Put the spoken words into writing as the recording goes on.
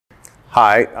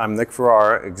Hi, I'm Nick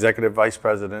Farrara, Executive Vice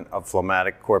President of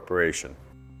Flomatic Corporation.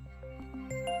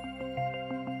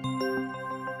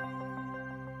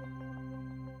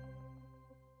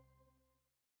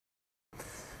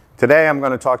 Today I'm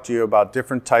going to talk to you about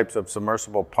different types of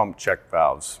submersible pump check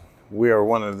valves. We are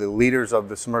one of the leaders of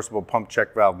the submersible pump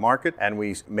check valve market, and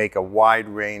we make a wide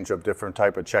range of different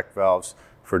type of check valves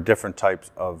for different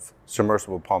types of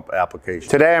submersible pump applications.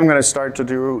 Today I'm going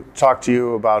to talk to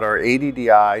you about our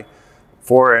Addi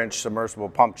 4-inch submersible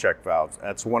pump check valves.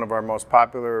 That's one of our most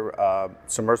popular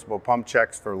submersible pump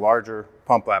checks for larger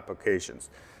pump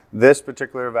applications. This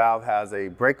particular valve has a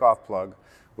break-off plug,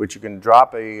 which you can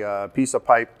drop a piece of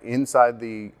pipe inside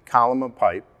the column of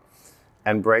pipe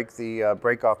and break the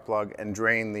break-off plug and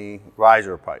drain the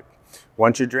riser pipe.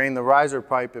 Once you drain the riser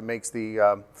pipe, it makes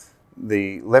the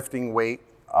lifting weight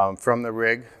from the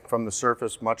rig, from the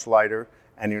surface, much lighter,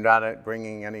 and you're not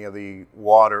bringing any of the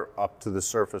water up to the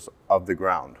surface of the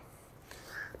ground.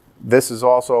 This is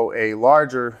also a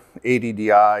larger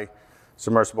Addi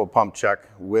submersible pump check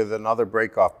with another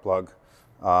break-off plug.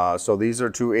 So these are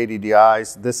two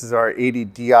Addis. This is our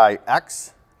Addi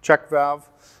X check valve.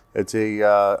 It's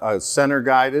a center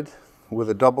guided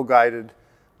with a double guided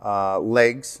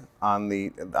legs on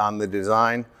the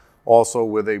design, also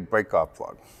with a break-off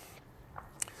plug.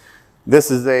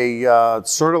 This is a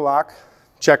Certolock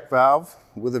check valve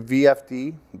with a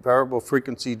VFD, variable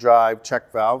frequency drive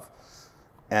check valve.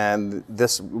 And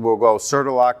this will go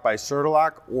Certolock by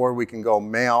Certolock, or we can go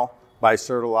male by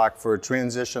Certolock for a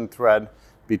transition thread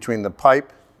between the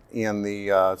pipe and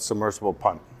the submersible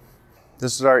pump.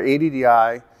 This is our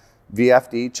Addi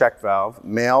VFD check valve,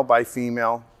 male by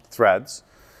female threads.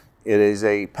 It is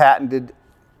a patented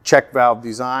check valve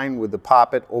design with the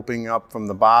poppet opening up from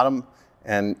the bottom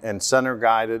and center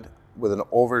guided with an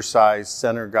oversized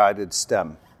center guided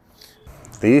stem.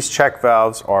 These check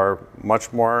valves are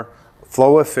much more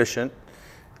flow efficient,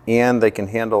 and they can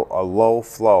handle a low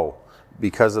flow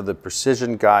because of the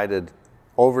precision guided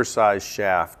oversized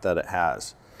shaft that it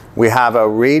has. We have a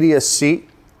radius seat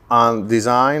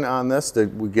design on this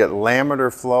that we get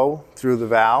laminar flow through the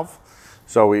valve.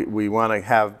 So we want to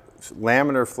have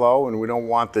laminar flow, and we don't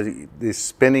want the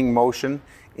spinning motion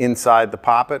inside the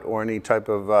poppet or any type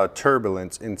of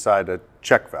turbulence inside a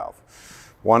check valve.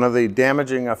 One of the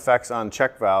damaging effects on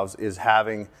check valves is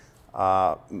having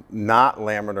not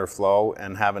laminar flow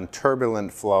and having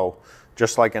turbulent flow.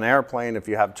 Just like an airplane, if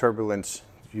you have turbulence,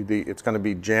 it's going to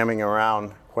be jamming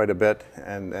around quite a bit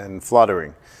and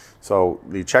fluttering. So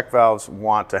the check valves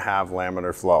want to have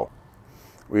laminar flow.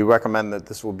 We recommend that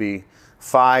this will be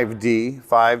 5D,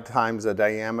 5 times the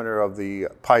diameter of the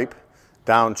pipe,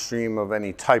 downstream of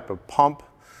any type of pump,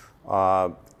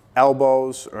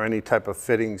 elbows, or any type of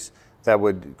fittings that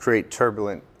would create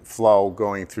turbulent flow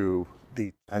going through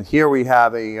the. And here we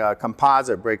have a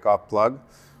composite break-off plug.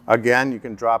 Again, you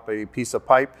can drop a piece of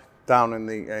pipe down in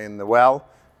the well,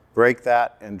 break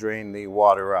that, and drain the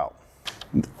water out.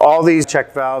 All these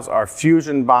check valves are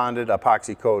fusion bonded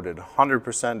epoxy coated,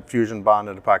 100% fusion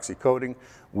bonded epoxy coating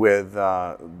with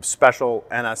special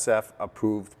NSF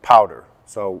approved powder.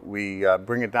 So we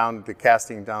bring it down, the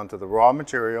casting down to the raw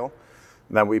material,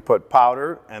 then we put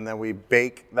powder, and then we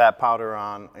bake that powder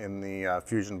on in the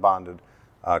fusion bonded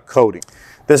coating.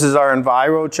 This is our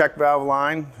Enviro check valve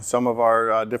line, some of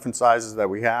our different sizes that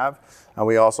we have. And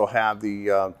we also have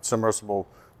the submersible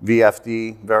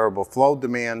VFD, variable flow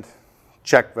demand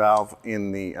check valve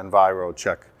in the Enviro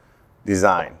check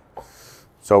design.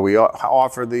 So we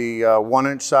offer the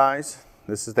 1-inch size.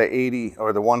 This is the 80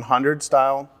 or the 100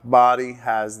 style body,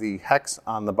 has the hex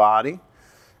on the body,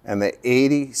 and the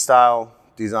 80 style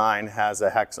design has a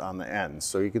hex on the ends.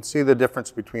 So you can see the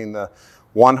difference between the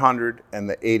 100 and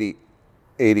the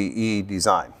 80E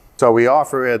design. So we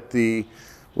offer it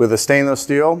with a stainless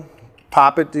steel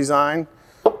poppet design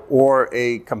or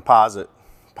a composite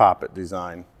poppet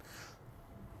design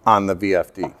on the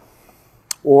VFD.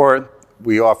 Or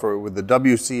we offer it with the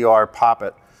WCR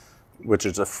poppet, which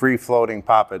is a free-floating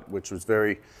poppet, which was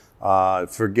very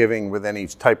forgiving with any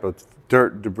type of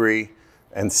dirt, debris,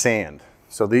 and sand.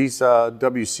 So these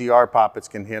WCR poppets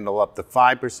can handle up to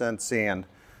 5% sand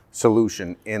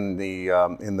solution in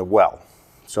the well.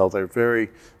 So they're very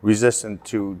resistant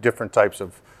to different types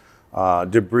of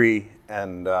debris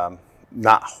and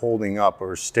not holding up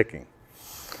or sticking.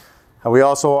 And we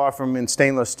also offer them in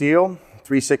stainless steel,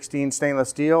 316 stainless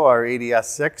steel, our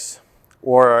ADS6,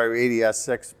 or our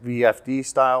ADS6 VFD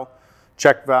style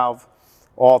check valve,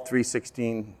 all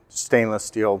 316 stainless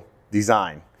steel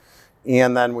design.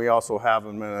 And then we also have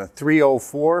them in a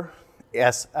 304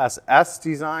 SSS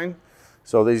design.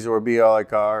 So these will be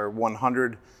like our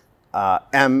 100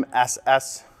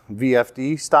 MSS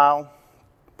VFD style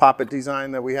poppet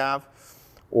design that we have,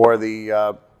 or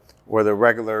the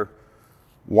regular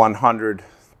 100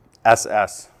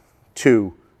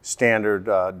 SS2 standard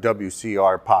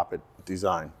WCR poppet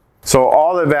design. So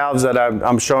all the valves that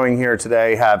I'm showing here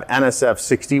today have NSF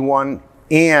 61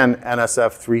 and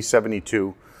NSF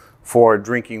 372 for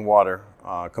drinking water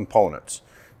components.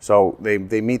 So they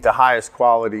meet the highest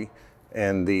quality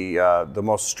and the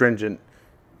most stringent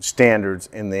standards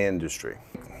in the industry.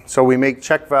 So we make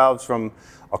check valves from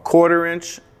a 1/4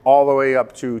 inch all the way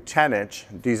up to 10-inch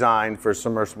designed for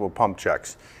submersible pump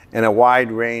checks in a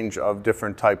wide range of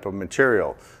different type of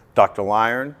material: ductile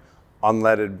iron,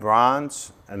 unleaded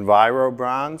bronze, Enviro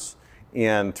bronze,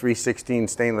 and 316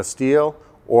 stainless steel,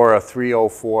 or a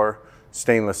 304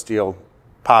 stainless steel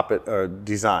poppet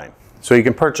design. So you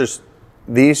can purchase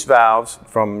these valves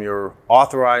from your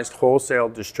authorized wholesale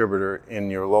distributor in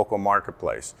your local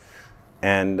marketplace.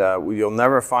 And you'll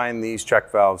never find these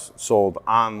check valves sold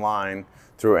online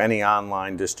through any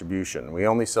online distribution. We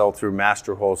only sell through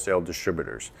master wholesale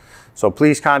distributors. So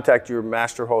please contact your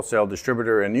master wholesale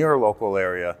distributor in your local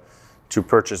area to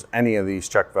purchase any of these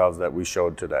check valves that we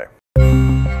showed today.